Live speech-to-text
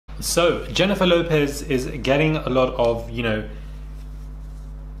So Jennifer Lopez is getting a lot of,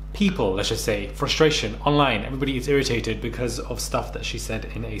 people, let's just say, frustration online. Everybody is irritated because of stuff that she said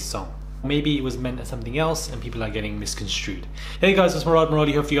in a song. Maybe it was meant as something else and people are getting misconstrued. Hey guys, it's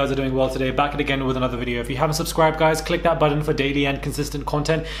Maradi. Hope you guys are doing well today. Back again with another video. If you haven't subscribed, guys, click that button for daily and consistent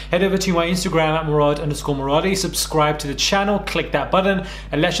content. Head over to my Instagram at Murad_Maradi. Subscribe to the channel, click that button,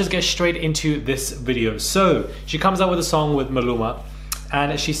 and let's just get straight into this video. So she comes out with a song with Maluma,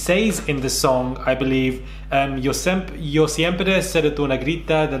 and she says in the song, I believe, yo siempre seré tu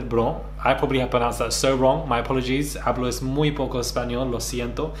negrita del Bronx. I probably have pronounced that so wrong. My apologies. Hablo es muy poco español, lo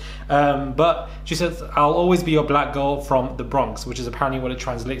siento. But she says, I'll always be your black girl from the Bronx, which is apparently what it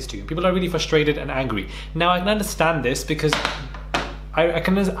translates to. People are really frustrated and angry. Now, I can understand this because I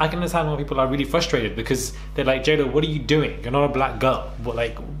can understand why people are really frustrated, because they're like, Jada, what are you doing? You're not a black girl.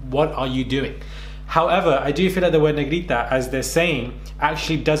 What are you doing? However, I do feel that the word negrita, as they're saying,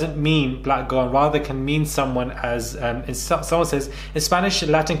 actually doesn't mean black girl, and rather can mean someone as, someone says, in Spanish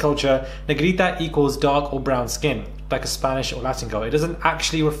Latin culture, negrita equals dark or brown skin, like a Spanish or Latin girl. It doesn't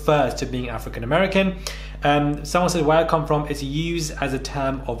actually refer to being African American. Someone said, where I come from, it's used as a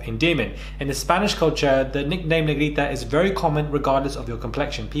term of endearment. In the Spanish culture, the nickname negrita is very common regardless of your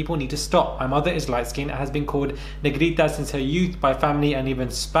complexion. People need to stop. My mother is light-skinned and has been called negrita since her youth by family and even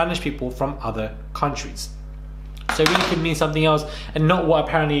Spanish people from other countries. So it really could mean something else and not what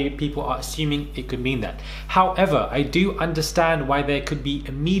apparently people are assuming it could mean that. However, I do understand why there could be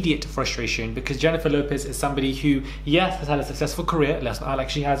immediate frustration, because Jennifer Lopez is somebody who, yes, has had a successful career. Let's not act like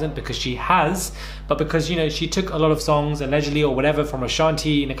she hasn't, because she has. But because, she took a lot of songs allegedly or whatever from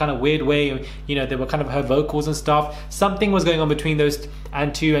Ashanti in a kind of weird way, they were kind of her vocals and stuff. Something was going on between those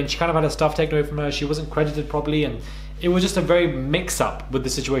two, and she kind of had her stuff taken away from her. She wasn't credited properly, and it was just a very mix-up with the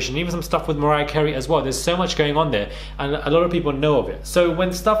situation. Even some stuff with Mariah Carey as well. There's so much going on there, and a lot of people know of it. So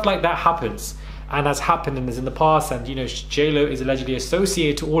when stuff like that happens, and has happened and is in the past, and J-Lo is allegedly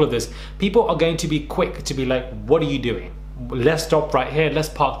associated to all of this, people are going to be quick to be like, what are you doing? Let's stop right here, let's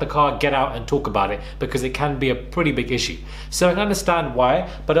park the car, get out and talk about it, because it can be a pretty big issue. So I can understand why,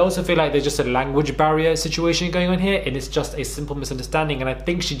 but I also feel like there's just a language barrier situation going on here, and it's just a simple misunderstanding. And I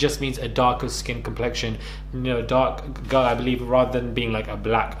think she just means a darker skin complexion, dark girl, I believe, rather than being like a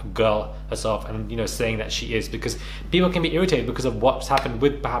black girl herself, and saying that she is, because people can be irritated because of what's happened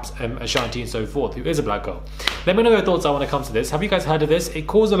with perhaps Ashanti and so forth, who is a black girl. Let me know your thoughts when it comes to this. Have you guys heard of this? It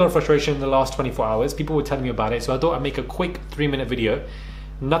caused a lot of frustration in the last 24 hours. People were telling me about it, so I thought I'd make a quick 3-minute video.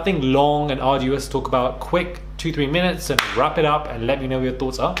 Nothing long and arduous, talk about quick 2-3 minutes and wrap it up, and let me know what your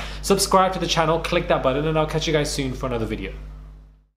thoughts are. Subscribe to the channel, click that button, and I'll catch you guys soon for another video.